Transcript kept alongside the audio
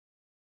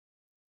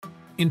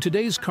In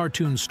today's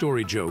cartoon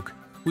story joke,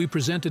 we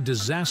present a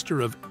disaster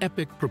of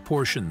epic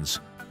proportions.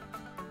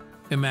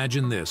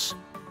 Imagine this.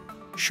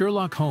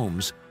 Sherlock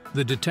Holmes,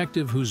 the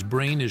detective whose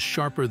brain is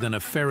sharper than a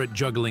ferret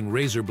juggling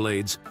razor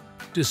blades,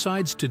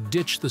 decides to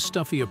ditch the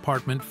stuffy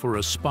apartment for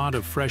a spot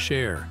of fresh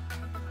air,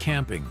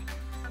 camping.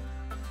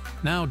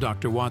 Now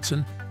Dr.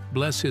 Watson,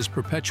 bless his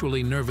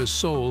perpetually nervous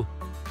soul,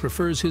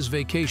 prefers his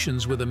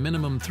vacations with a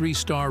minimum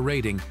 3-star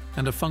rating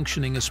and a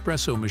functioning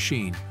espresso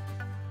machine.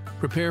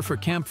 Prepare for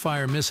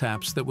campfire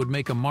mishaps that would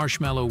make a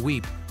marshmallow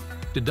weep,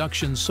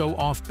 deductions so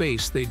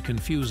off-base they'd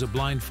confuse a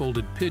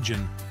blindfolded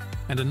pigeon,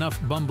 and enough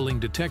bumbling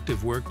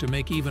detective work to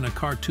make even a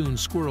cartoon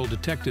squirrel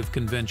detective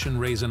convention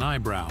raise an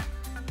eyebrow.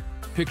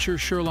 Picture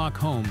Sherlock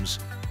Holmes,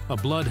 a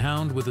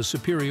bloodhound with a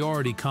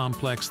superiority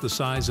complex the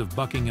size of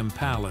Buckingham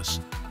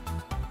Palace.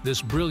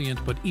 This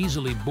brilliant but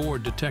easily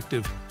bored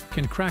detective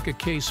can crack a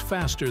case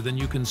faster than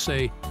you can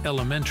say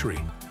elementary,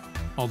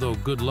 although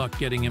good luck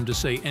getting him to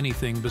say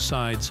anything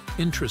besides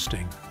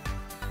interesting.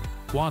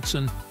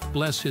 Watson,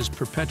 bless his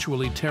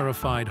perpetually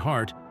terrified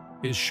heart,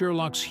 is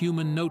Sherlock's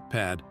human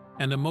notepad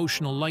and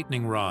emotional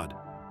lightning rod.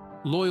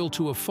 Loyal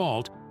to a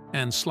fault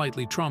and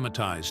slightly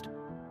traumatized,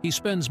 he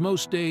spends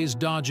most days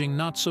dodging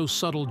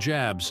not-so-subtle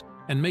jabs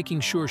and making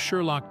sure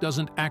Sherlock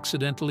doesn't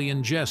accidentally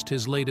ingest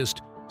his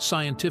latest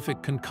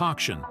scientific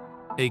concoction,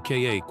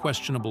 aka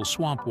questionable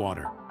swamp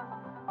water.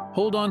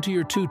 Hold on to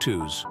your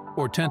tutus,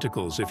 or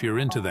tentacles if you're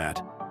into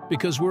that,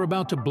 because we're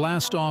about to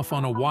blast off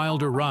on a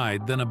wilder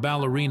ride than a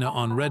ballerina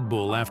on Red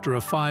Bull after a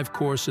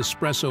 5-course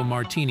espresso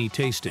martini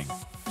tasting.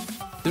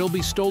 There'll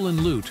be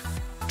stolen loot,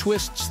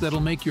 twists that'll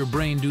make your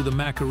brain do the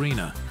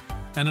Macarena,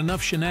 and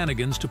enough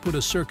shenanigans to put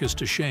a circus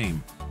to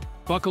shame.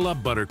 Buckle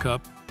up,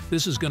 Buttercup.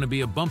 This is going to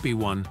be a bumpy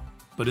one,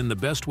 but in the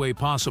best way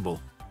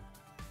possible.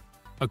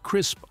 A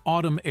crisp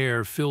autumn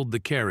air filled the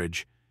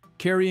carriage,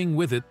 carrying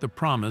with it the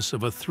promise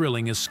of a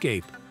thrilling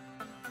escape.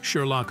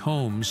 Sherlock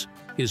Holmes,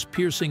 his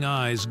piercing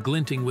eyes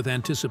glinting with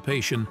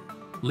anticipation,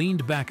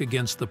 leaned back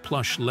against the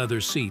plush leather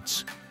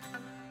seats.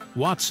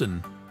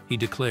 "Watson," he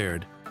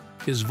declared,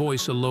 his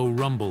voice a low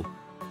rumble,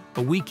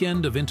 "a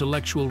weekend of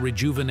intellectual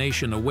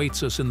rejuvenation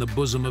awaits us in the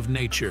bosom of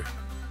nature."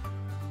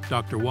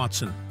 Dr.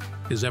 Watson,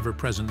 his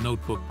ever-present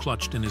notebook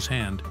clutched in his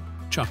hand,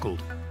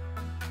 chuckled.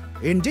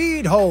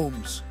 "Indeed,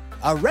 Holmes.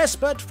 A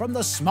respite from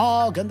the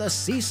smog and the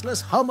ceaseless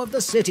hum of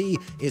the city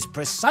is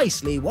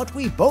precisely what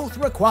we both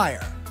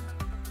require."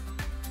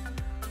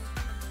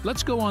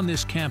 Let's go on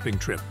this camping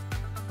trip,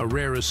 a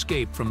rare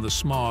escape from the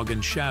smog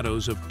and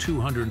shadows of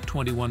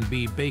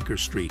 221B Baker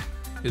Street,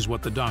 is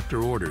what the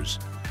doctor orders.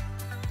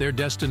 Their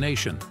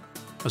destination,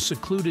 a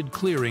secluded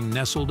clearing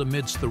nestled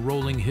amidst the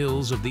rolling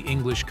hills of the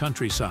English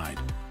countryside.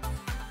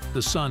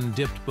 The sun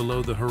dipped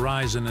below the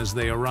horizon as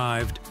they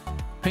arrived,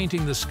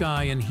 painting the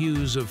sky in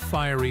hues of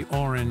fiery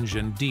orange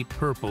and deep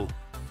purple.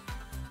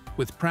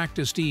 With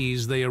practiced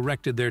ease, they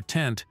erected their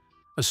tent,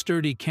 a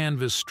sturdy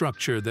canvas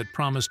structure that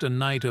promised a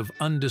night of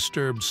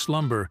undisturbed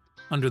slumber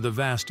under the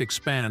vast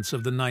expanse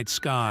of the night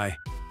sky.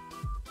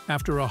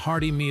 After a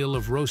hearty meal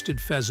of roasted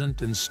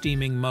pheasant and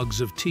steaming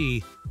mugs of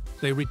tea,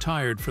 they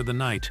retired for the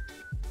night.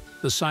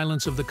 The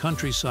silence of the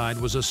countryside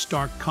was a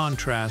stark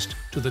contrast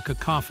to the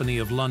cacophony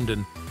of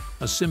London,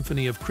 a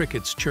symphony of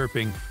crickets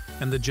chirping,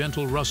 and the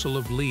gentle rustle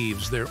of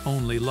leaves their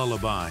only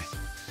lullaby.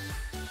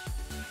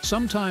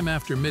 Sometime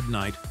after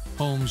midnight,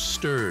 Holmes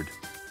stirred.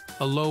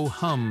 A low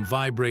hum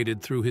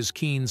vibrated through his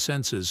keen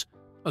senses,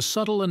 a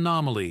subtle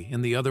anomaly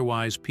in the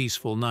otherwise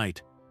peaceful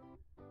night.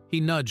 He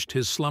nudged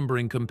his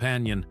slumbering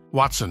companion.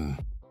 "Watson,"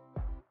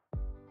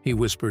 he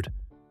whispered,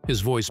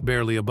 his voice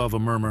barely above a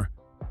murmur.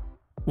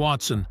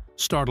 Watson,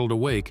 startled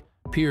awake,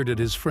 peered at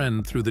his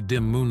friend through the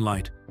dim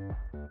moonlight.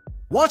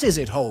 "What is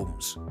it,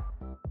 Holmes?"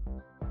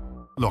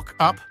 "Look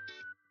up."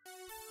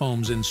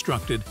 Holmes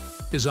instructed,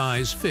 his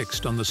eyes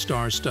fixed on the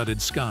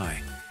star-studded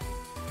sky.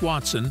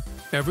 Watson,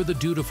 ever the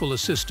dutiful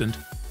assistant,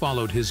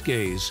 followed his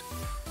gaze.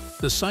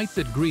 The sight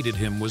that greeted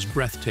him was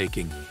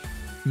breathtaking.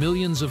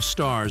 Millions of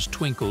stars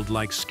twinkled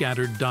like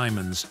scattered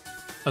diamonds,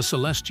 a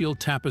celestial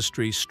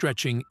tapestry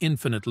stretching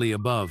infinitely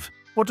above.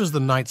 "What does the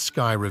night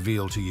sky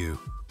reveal to you?"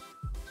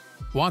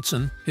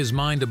 Watson, his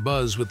mind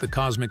abuzz with the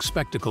cosmic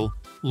spectacle,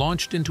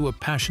 launched into a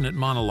passionate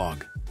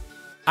monologue.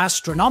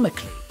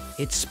 "Astronomically,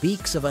 it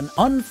speaks of an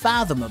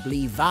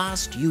unfathomably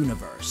vast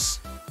universe,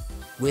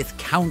 with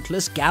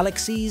countless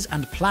galaxies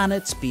and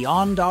planets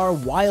beyond our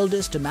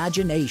wildest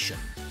imagination.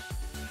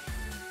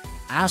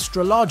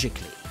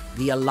 Astrologically,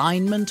 the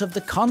alignment of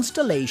the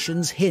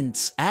constellations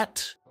hints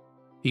at..."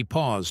 He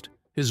paused,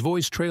 his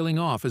voice trailing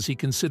off as he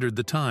considered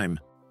the time.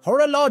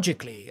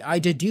 "Horologically, I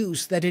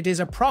deduce that it is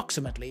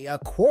approximately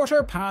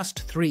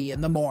 3:15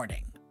 in the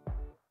morning."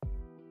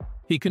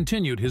 He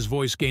continued, his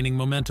voice gaining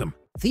momentum.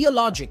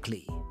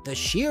 "Theologically, the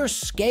sheer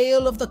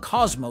scale of the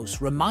cosmos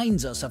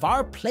reminds us of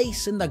our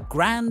place in the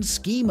grand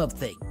scheme of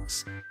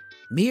things,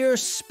 mere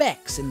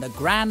specks in the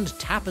grand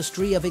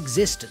tapestry of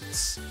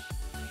existence.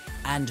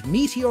 And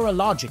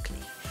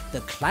meteorologically,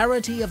 the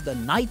clarity of the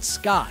night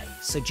sky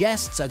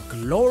suggests a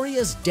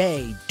glorious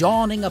day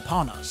dawning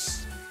upon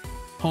us."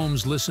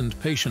 Holmes listened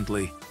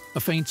patiently, a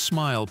faint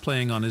smile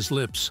playing on his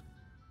lips.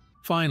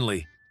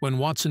 Finally, when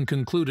Watson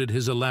concluded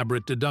his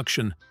elaborate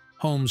deduction,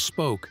 Holmes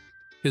spoke,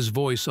 his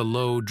voice a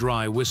low,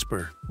 dry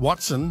whisper.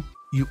 Watson,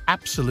 you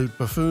absolute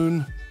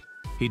buffoon,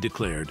 He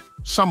declared.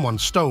 someone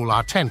stole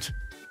our tent.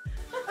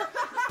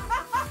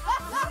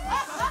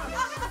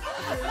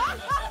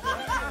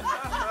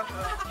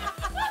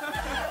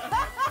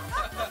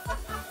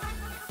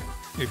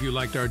 If you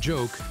liked our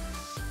joke,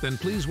 then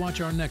please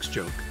watch our next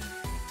joke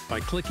by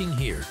clicking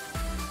here.